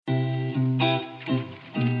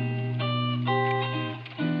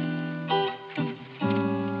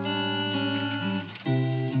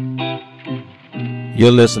You're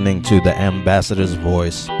listening to the Ambassador's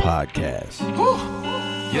Voice podcast.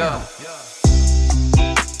 Yeah.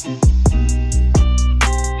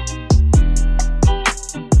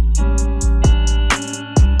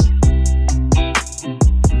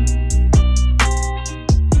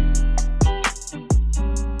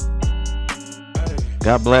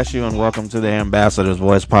 God bless you and welcome to the Ambassador's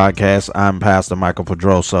Voice podcast. I'm Pastor Michael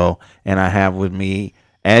Pedroso, and I have with me,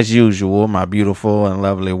 as usual, my beautiful and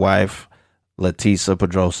lovely wife, Letisa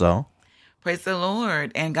Pedroso. Praise the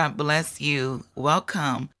Lord, and God bless you.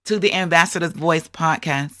 Welcome to the Ambassador's Voice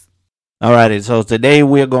podcast. All righty, so today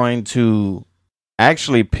we're going to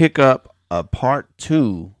actually pick up a part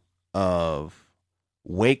 2 of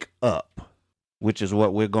Wake Up, which is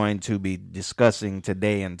what we're going to be discussing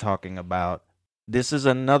today and talking about. This is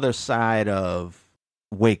another side of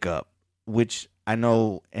Wake Up, which I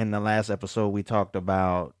know in the last episode we talked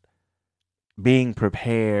about being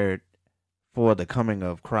prepared for the coming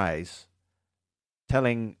of Christ,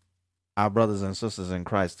 telling our brothers and sisters in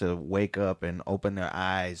Christ to wake up and open their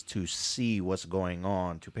eyes to see what's going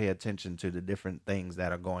on, to pay attention to the different things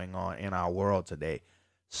that are going on in our world today.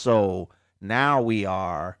 So now we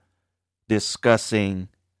are discussing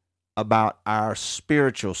about our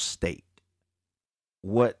spiritual state.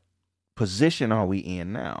 What position are we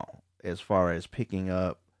in now as far as picking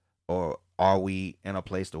up, or are we in a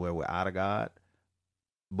place to where we're out of God,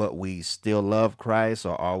 but we still love Christ,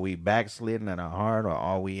 or are we backslidden in our heart, or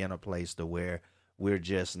are we in a place to where we're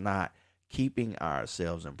just not keeping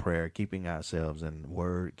ourselves in prayer, keeping ourselves in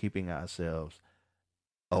word, keeping ourselves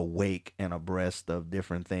awake and abreast of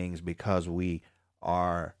different things because we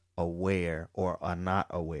are aware or are not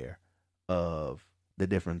aware of the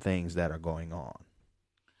different things that are going on.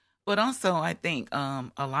 But also, I think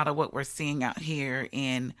a lot of what we're seeing out here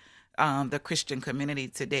in the Christian community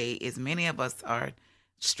today is many of us are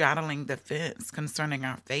straddling the fence concerning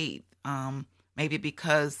our faith, maybe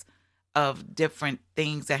because of different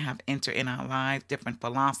things that have entered in our lives, different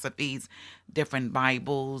philosophies, different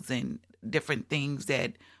Bibles, and different things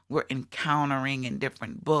that we're encountering in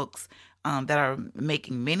different books that are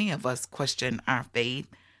making many of us question our faith.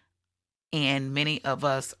 And many of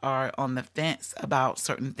us are on the fence about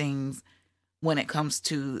certain things when it comes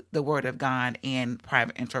to the Word of God and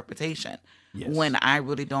private interpretation. Yes. When I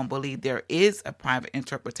really don't believe there is a private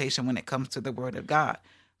interpretation when it comes to the Word of God.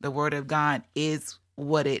 The Word of God is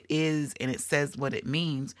what it is, and it says what it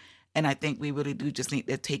means. And I think we really do just need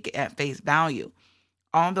to take it at face value.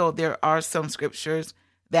 Although there are some scriptures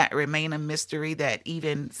that remain a mystery that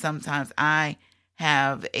even sometimes I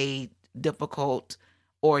have a difficult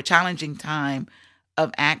or challenging time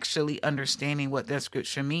of actually understanding what the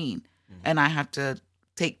scripture mean. Mm-hmm. And I have to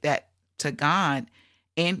take that to God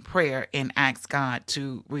in prayer and ask God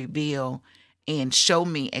to reveal and show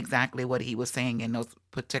me exactly what he was saying in those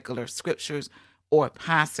particular scriptures or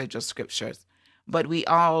passage of scriptures. But we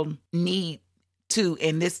all need to,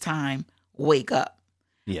 in this time, wake up.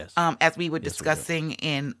 Yes. As we were discussing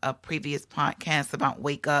in a previous podcast about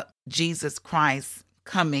wake up, Jesus Christ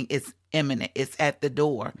coming is imminent. It's at the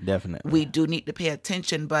door. Definitely. We do need to pay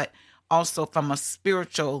attention, but also from a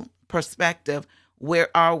spiritual perspective, where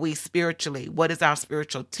are we spiritually? What is our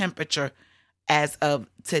spiritual temperature as of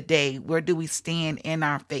today? Where do we stand in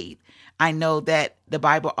our faith? I know that the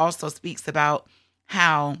Bible also speaks about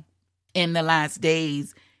how in the last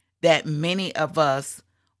days that many of us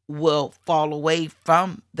will fall away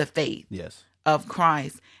from the faith of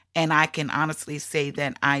Christ. And I can honestly say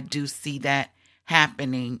that I do see that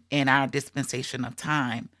happening in our dispensation of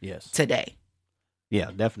time today.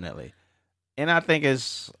 Yeah, definitely. And I think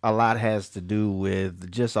a lot has to do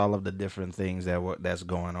with just all of the different things that's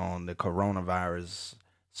going on. The coronavirus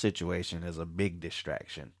situation is a big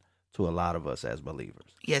distraction to a lot of us as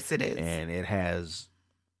believers. Yes, it is. And it has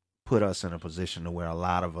put us in a position to where a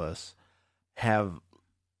lot of us have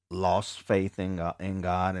lost faith in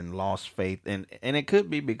God and lost faith. And it could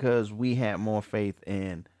be because we had more faith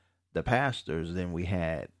in the pastors than we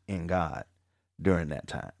had in God during that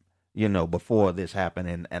time, before this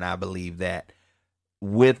happened. And I believe that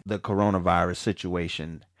with the coronavirus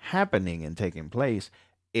situation happening and taking place,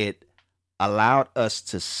 it allowed us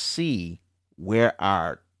to see where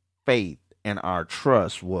our faith and our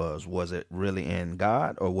trust was. Was it really in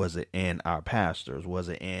God, or was it in our pastors? Was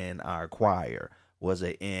it in our choir? Was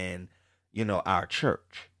it in, our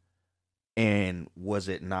church? And was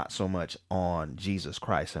it not so much on Jesus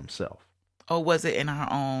Christ himself? Or was it in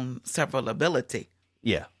our own severability?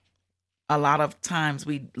 Yeah. A lot of times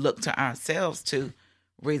we look to ourselves to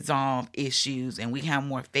resolve issues, and we have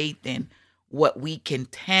more faith in what we can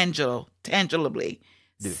tangibly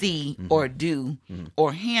see or do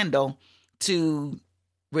or handle to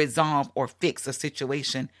resolve or fix a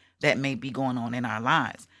situation that may be going on in our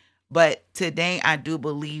lives. But today, I do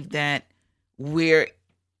believe that we're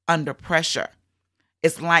under pressure.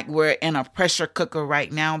 It's like we're in a pressure cooker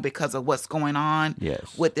right now because of what's going on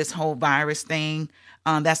with this whole virus thing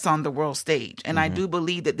that's on the world stage. And I do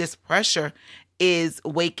believe that this pressure is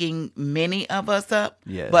waking many of us up,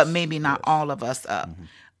 but maybe not all of us up,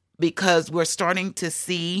 because we're starting to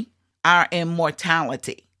see our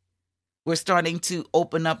immortality. We're starting to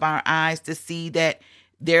open up our eyes to see that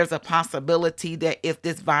there's a possibility that if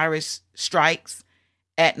this virus strikes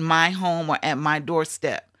at my home or at my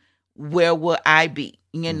doorstep, where will I be?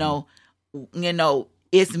 You know,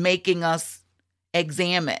 it's making us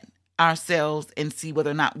examine ourselves and see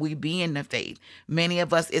whether or not we be in the faith. Many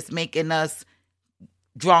of us, it's making us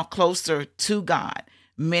draw closer to God.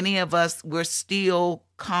 Many of us, we're still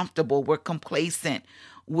comfortable. We're complacent.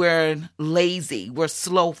 We're lazy. We're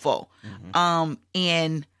slowful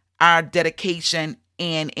in our dedication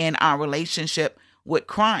and in our relationship with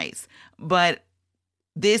Christ. But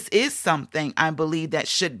this is something I believe that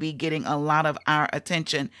should be getting a lot of our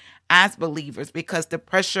attention as believers, because the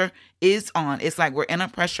pressure is on. It's like we're in a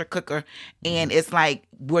pressure cooker, and it's like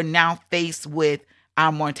we're now faced with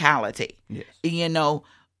our mortality. Yes. You know,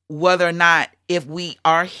 whether or not, if we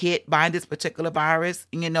are hit by this particular virus,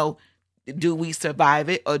 you know, do we survive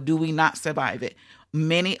it or do we not survive it?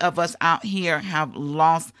 Many of us out here have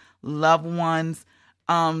lost loved ones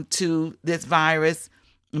to this virus.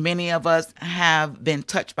 Many of us have been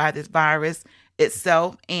touched by this virus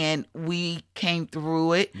itself, and we came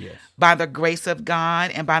through it by the grace of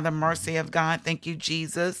God and by the mercy of God. Thank you,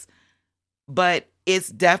 Jesus. But it's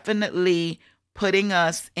definitely putting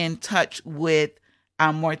us in touch with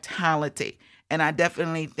our mortality. And I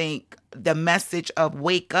definitely think the message of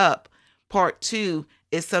Wake Up Part 2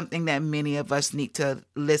 is something that many of us need to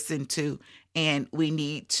listen to, and we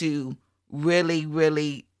need to really,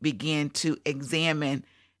 really begin to examine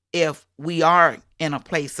if we are in a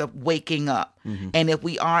place of waking up, and if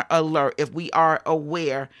we are alert, if we are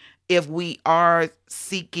aware, if we are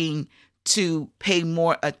seeking to pay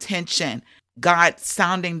more attention. God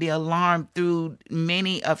sounding the alarm through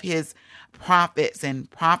many of his prophets and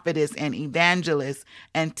prophetess and evangelists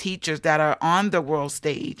and teachers that are on the world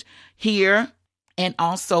stage here and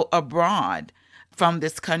also abroad from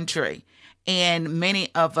this country. And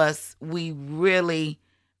many of us, we really,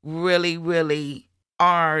 really, really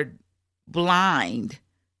are blind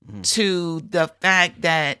to the fact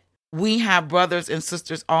that we have brothers and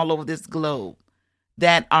sisters all over this globe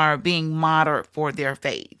that are being martyred for their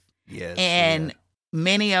faith. Yes. And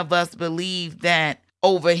many of us believe that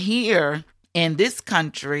over here in this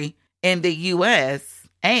country, in the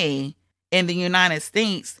USA, in the United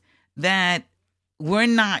States, that we're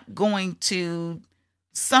not going to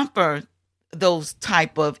suffer those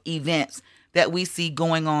type of events that we see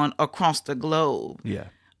going on across the globe. Yeah.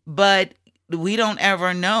 But we don't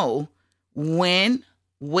ever know when,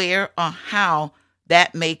 where, or how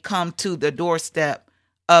that may come to the doorstep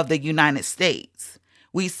of the United States.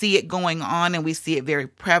 We see it going on, and we see it very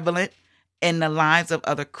prevalent in the lives of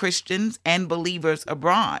other Christians and believers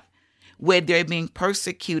abroad, where they're being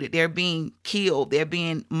persecuted, they're being killed, they're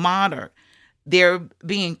being martyred, they're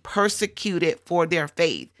being persecuted for their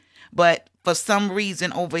faith. But for some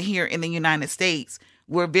reason over here in the United States,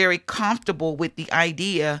 we're very comfortable with the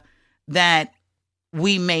idea that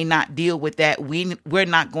we may not deal with that. We're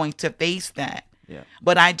not going to face that. Yeah.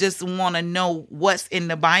 But I just want to know what's in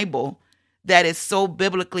the Bible that is so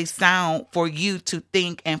biblically sound for you to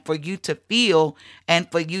think and for you to feel and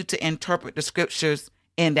for you to interpret the scriptures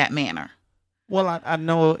in that manner. Well, I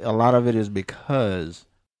know a lot of it is because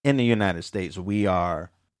in the United States, we are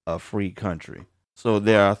a free country. So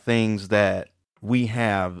there are things that we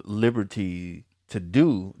have liberty to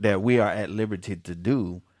do, that we are at liberty to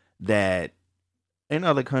do, that in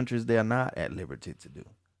other countries they're not at liberty to do.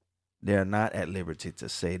 They're not at liberty to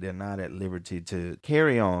say. They're not at liberty to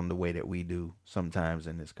carry on the way that we do sometimes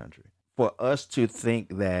in this country. For us to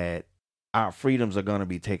think that our freedoms are going to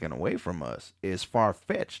be taken away from us is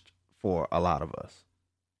far-fetched for a lot of us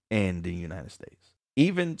in the United States.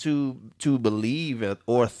 Even to believe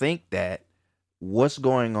or think that what's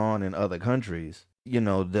going on in other countries, you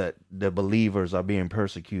know, that the believers are being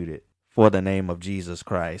persecuted for the name of Jesus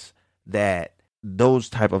Christ, that those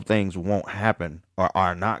type of things won't happen or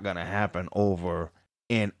are not going to happen over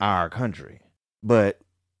in our country. But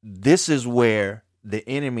this is where the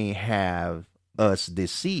enemy have us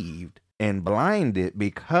deceived and blinded,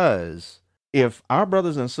 because if our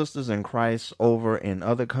brothers and sisters in Christ over in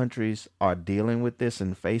other countries are dealing with this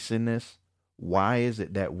and facing this, why is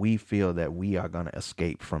it that we feel that we are going to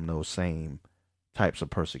escape from those same types of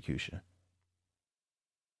persecution.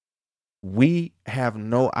 We have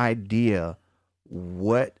no idea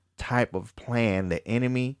what type of plan the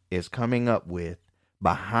enemy is coming up with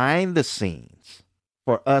behind the scenes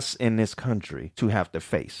for us in this country to have to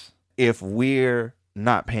face. If we're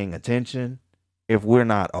not paying attention, if we're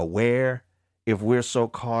not aware, if we're so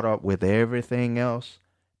caught up with everything else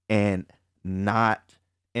and not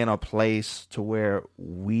in a place to where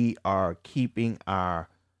we are keeping our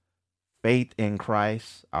faith in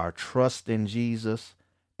Christ, our trust in Jesus,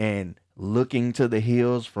 and looking to the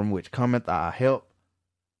hills from which cometh our help,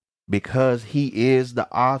 because he is the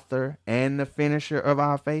author and the finisher of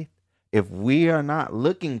our faith. If we are not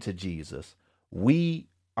looking to Jesus, we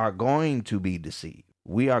are going to be deceived.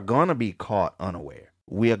 We are going to be caught unaware.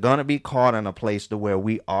 We are going to be caught in a place to where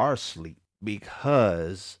we are asleep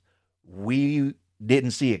because we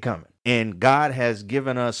didn't see it coming. And God has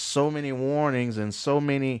given us so many warnings and so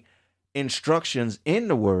many instructions in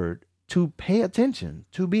the word to pay attention,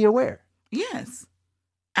 to be aware. Yes,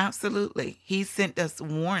 absolutely. He sent us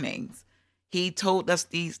warnings. He told us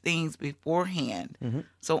these things beforehand. Mm-hmm.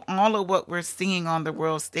 So all of what we're seeing on the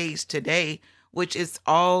world stage today, which is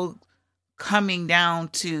all coming down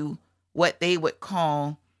to what they would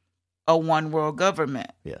call a one world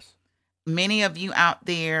government. Yes. Many of you out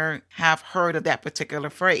there have heard of that particular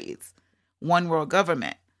phrase, one world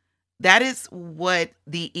government. That is what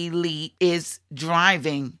the elite is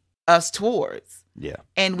driving us towards. Yeah.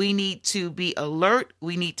 And we need to be alert.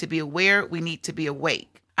 We need to be aware. We need to be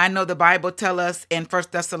awake. I know the Bible tells us in 1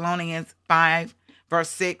 Thessalonians 5, verse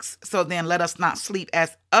 6, so then let us not sleep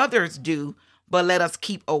as others do, but let us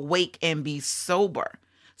keep awake and be sober.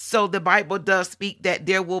 So the Bible does speak that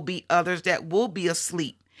there will be others that will be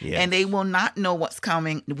asleep. Yes. And they will not know what's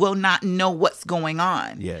coming, will not know what's going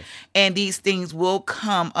on. Yes. And these things will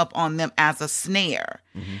come up on them as a snare,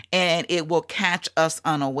 and it will catch us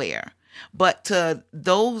unaware. But to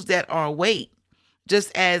those that are awake,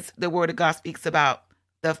 just as the Word of God speaks about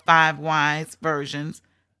the 5 wise virgins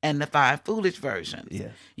and the 5 foolish virgins.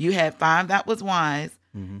 Yes. You had 5 that was wise,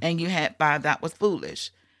 and you had 5 that was foolish.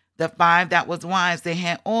 The 5 that was wise, they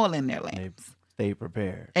had oil in their lamps. They stayed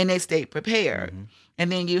prepared. And they stayed prepared.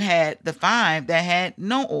 And then you had the 5 that had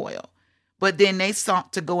no oil. But then they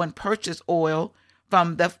sought to go and purchase oil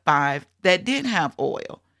from the 5 that did have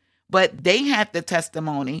oil. But they had the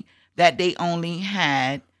testimony that they only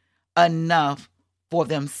had enough for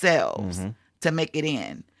themselves to make it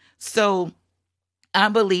in. So I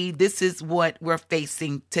believe this is what we're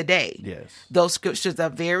facing today. Yes. Those scriptures are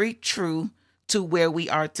very true to where we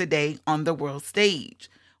are today on the world stage.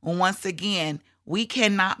 Once again, we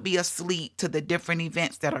cannot be asleep to the different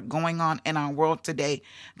events that are going on in our world today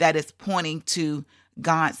that is pointing to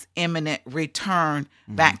God's imminent return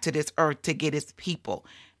back to this earth to get his people.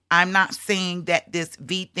 I'm not saying that this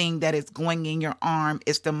V thing that is going in your arm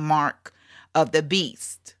is the mark of the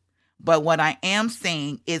beast. But what I am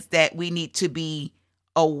saying is that we need to be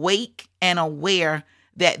awake and aware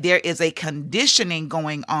that there is a conditioning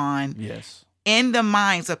going on in the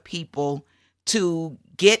minds of people to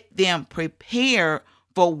get them prepared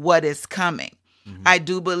for what is coming. I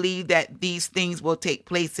do believe that these things will take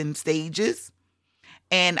place in stages.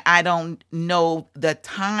 And I don't know the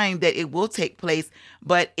time that it will take place,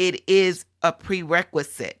 but it is a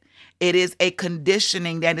prerequisite. It is a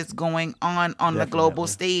conditioning that is going on the global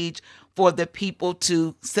stage for the people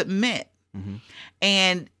to submit.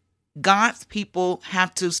 And God's people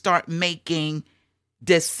have to start making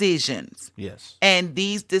decisions. Yes. And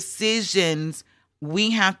these decisions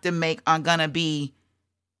we have to make are going to be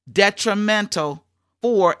detrimental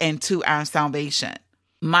for and to our salvation.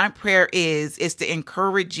 My prayer is to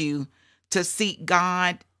encourage you to seek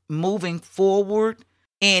God moving forward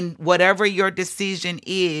in whatever your decision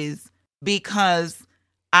is, because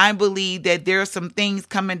I believe that there are some things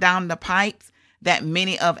coming down the pipes that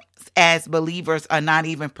many of us as believers are not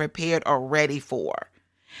even prepared or ready for.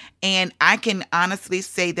 And I can honestly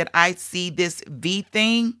say that I see this V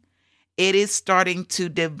thing, it is starting to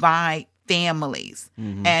divide families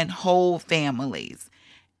and whole families.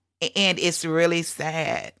 And it's really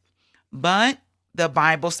sad. But the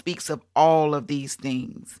Bible speaks of all of these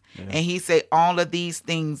things. And he said all of these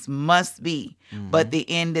things must be, but the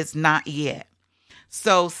end is not yet.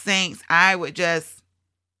 So, saints, I would just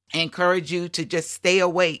encourage you to just stay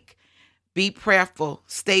awake, be prayerful,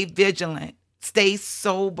 stay vigilant, stay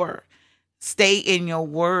sober, stay in your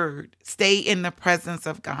word, stay in the presence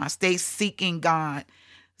of God, stay seeking God,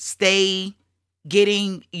 stay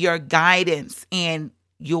getting your guidance and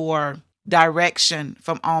your direction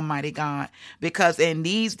from Almighty God, because in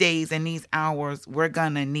these days and these hours, we're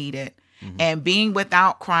going to need it. And being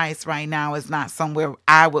without Christ right now is not somewhere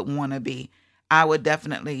I would want to be. I would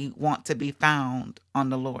definitely want to be found on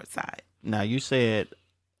the Lord's side. Now, you said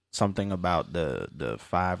something about the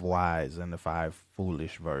 5 wise and the 5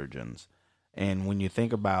 foolish virgins. And when you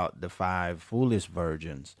think about the 5 foolish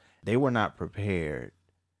virgins, they were not prepared,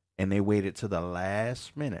 and they waited to the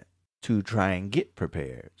last minute to try and get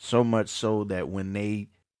prepared. So much so that when they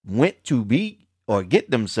went to be or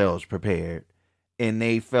get themselves prepared and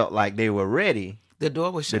they felt like they were ready, the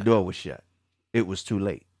door was shut. It was too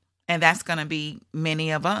late. And that's going to be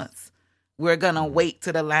many of us. We're going to wait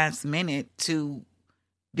to the last minute to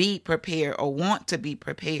be prepared or want to be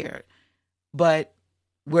prepared, but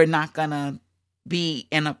we're not going to be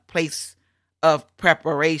in a place of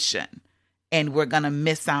preparation, and we're going to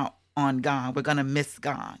miss out on God. We're going to miss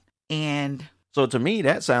God. And so to me,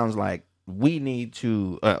 that sounds like we need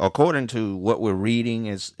to, according to what we're reading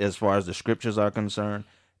as far as the scriptures are concerned,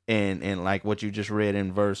 and like what you just read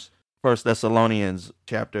in First Thessalonians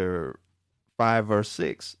chapter 5, verse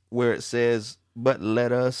 6, where it says, "But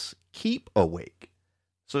let us keep awake."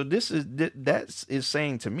 So that is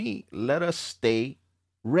saying to me, let us stay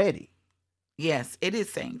ready. Yes, it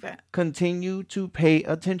is saying that. Continue to pay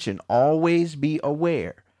attention. Always be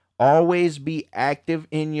aware. Always be active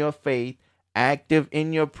in your faith, active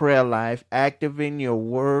in your prayer life, active in your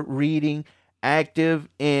word reading, active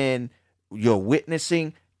in your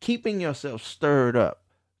witnessing, keeping yourself stirred up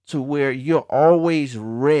to where you're always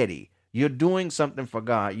ready. You're doing something for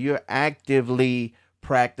God. You're actively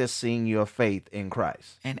practicing your faith in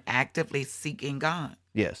Christ. And actively seeking God.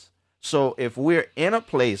 Yes. So if we're in a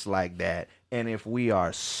place like that, and if we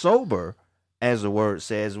are sober, as the word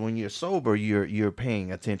says, when you're sober, you're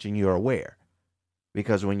paying attention, you're aware.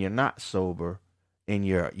 Because when you're not sober and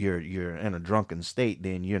you're in a drunken state,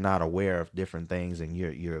 then you're not aware of different things, and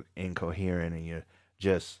you're incoherent, and you're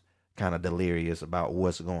just kind of delirious about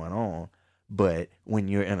what's going on. But when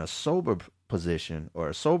you're in a sober position or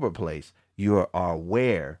a sober place, you are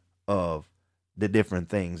aware of the different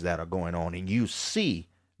things that are going on, and you see,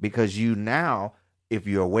 because you now, if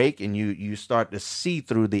you're awake and you start to see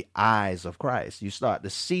through the eyes of Christ, you start to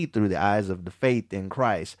see through the eyes of the faith in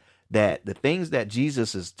Christ, that the things that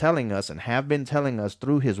Jesus is telling us and have been telling us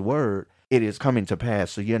through his word, it is coming to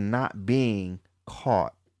pass. So you're not being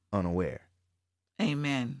caught unaware.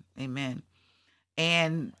 Amen. Amen.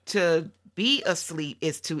 And to be asleep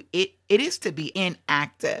is it is to be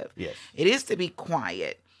inactive. Yes. It is to be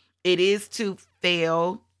quiet. It is to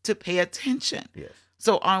fail to pay attention. Yes.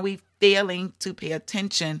 So are we failing to pay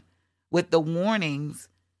attention with the warnings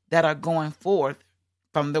that are going forth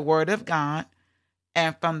from the word of God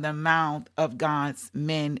and from the mouth of God's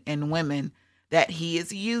men and women that he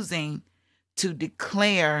is using to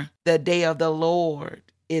declare the day of the Lord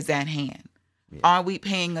is at hand? Yeah. Are we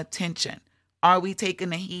paying attention? Are we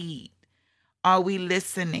taking a heed? Are we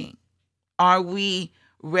listening? Are we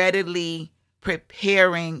readily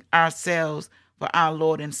preparing ourselves for our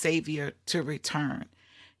Lord and Savior to return?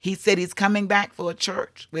 He said he's coming back for a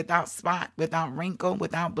church without spot, without wrinkle,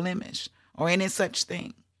 without blemish, or any such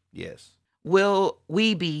thing. Yes. Will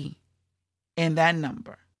we be in that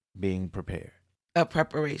number? Being prepared. A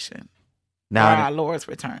preparation now, for our Lord's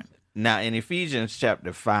return. Now, in Ephesians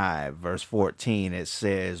chapter 5, verse 14, it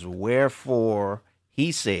says, "Wherefore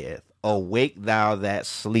he saith, Awake thou that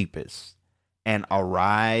sleepest, and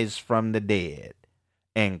arise from the dead,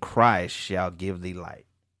 and Christ shall give thee light."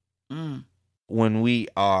 When we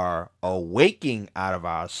are awaking out of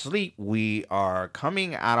our sleep, we are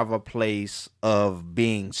coming out of a place of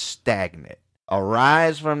being stagnant.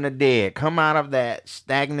 Arise from the dead. Come out of that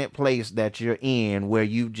stagnant place that you're in, where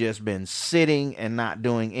you've just been sitting and not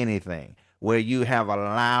doing anything, where you have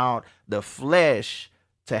allowed the flesh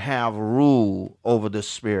to have rule over the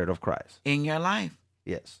Spirit of Christ in your life.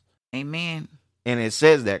 Yes. Amen. And it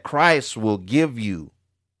says that Christ will give you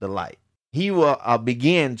the light. He will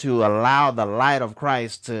begin to allow the light of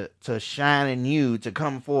Christ to shine in you, to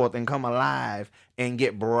come forth and come alive and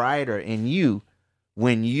get brighter in you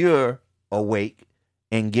when you're awake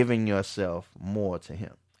and giving yourself more to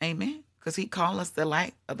him. Amen. Because he called us the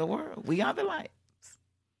light of the world. We are the light.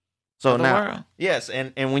 So now, yes,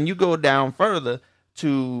 and when you go down further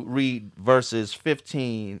to read verses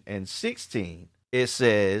 15 and 16, it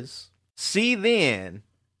says, "See then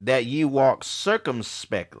that ye walk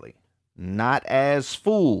circumspectly, not as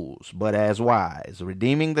fools, but as wise,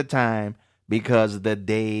 redeeming the time, because the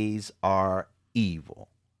days are evil."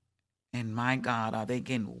 And my God, are they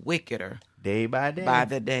getting wickeder day by day? By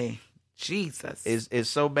the day. Jesus. It's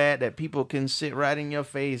so bad that people can sit right in your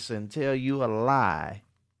face and tell you a lie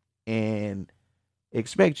and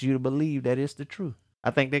expect you to believe that it's the truth.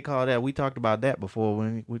 I think they call that, we talked about that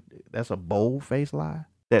before, that's a bold-faced lie.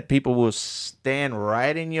 That people will stand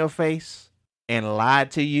right in your face and lie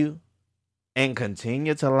to you and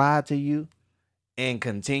continue to lie to you and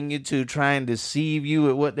continue to try and deceive you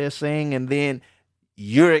with what they're saying, and then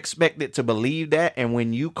you're expected to believe that, and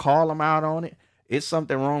when you call them out on it, it's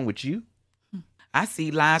something wrong with you. I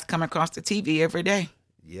see lies come across the TV every day.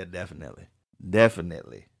 Yeah, definitely.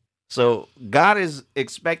 Definitely. So God is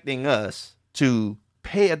expecting us to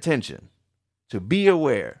pay attention, to be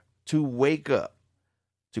aware, to wake up,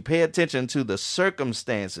 to pay attention to the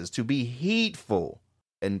circumstances, to be heedful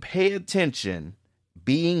and pay attention,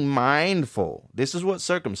 being mindful. This is what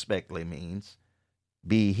circumspectly means.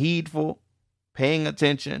 Be heedful, paying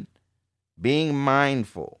attention, being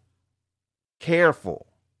mindful, careful,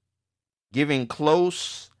 giving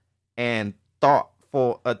close and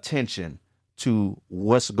thoughtful attention to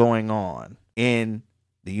what's going on in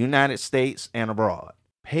the United States and abroad.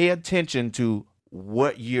 Pay attention to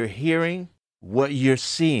what you're hearing, what you're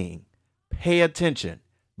seeing. Pay attention,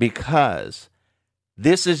 because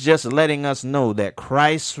this is just letting us know that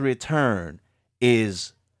Christ's return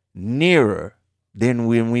is nearer than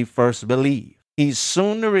when we first believed. He's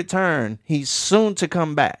soon to return. He's soon to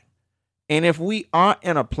come back. And if we aren't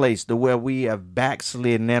in a place to where we have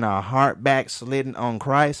backslidden and our heart backslidden on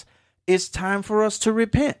Christ, it's time for us to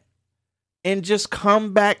repent and just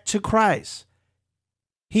come back to Christ.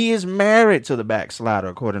 He is married to the backslider,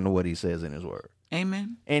 according to what he says in his word.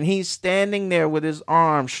 Amen. And he's standing there with his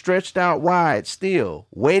arms stretched out wide, still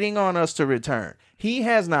waiting on us to return. He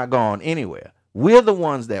has not gone anywhere. We're the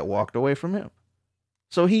ones that walked away from him.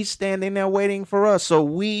 So he's standing there waiting for us. So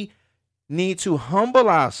we need to humble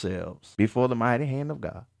ourselves before the mighty hand of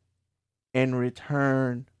God and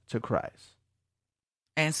return to Christ.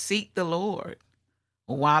 And seek the Lord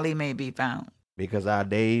while he may be found. Because our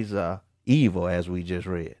days are evil, as we just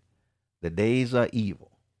read. The days are evil.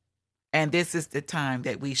 And this is the time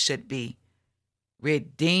that we should be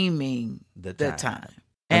redeeming the time.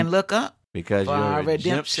 And look up, because for your our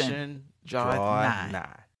redemption draweth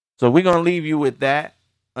nigh. So we're going to leave you with that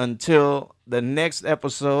until the next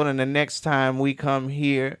episode and the next time we come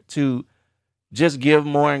here to just give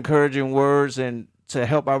more encouraging words and to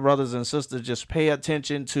help our brothers and sisters just pay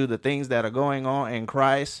attention to the things that are going on in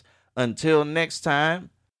Christ. Until next time.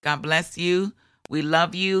 God bless you. We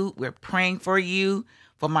love you. We're praying for you,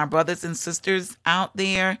 for my brothers and sisters out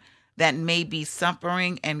there that may be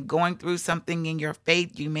suffering and going through something in your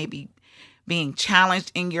faith. You may be being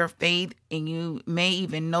challenged in your faith, and you may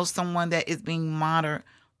even know someone that is being martyred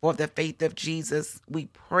for the faith of Jesus. We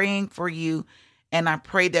praying for you, and I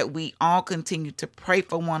pray that we all continue to pray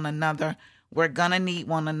for one another. We're going to need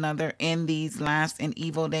one another in these last and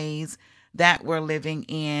evil days that we're living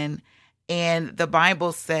in. And the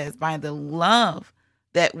Bible says, by the love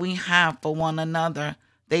that we have for one another,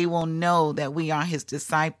 they will know that we are his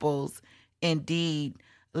disciples indeed.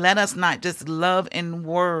 Let us not just love in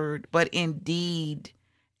word, but in deed.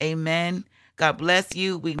 Amen. God bless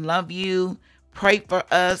you. We love you. Pray for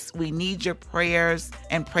us. We need your prayers,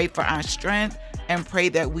 and pray for our strength, and pray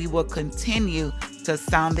that we will continue to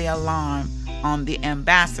sound the alarm on the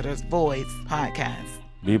Ambassador's Voice podcast.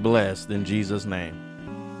 Be blessed in Jesus' name.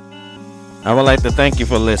 I would like to thank you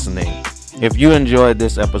for listening. If you enjoyed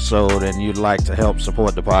this episode and you'd like to help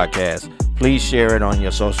support the podcast, please share it on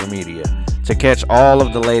your social media. To catch all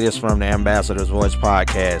of the latest from the Ambassador's Voice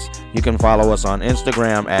podcast, you can follow us on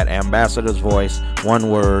Instagram at Ambassador's Voice, one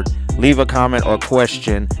word. Leave a comment or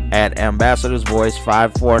question at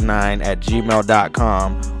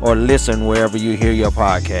ambassadorsvoice549@gmail.com, or listen wherever you hear your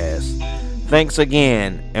podcast. Thanks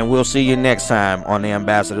again, and we'll see you next time on the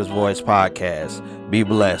Ambassador's Voice podcast. Be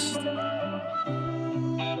blessed.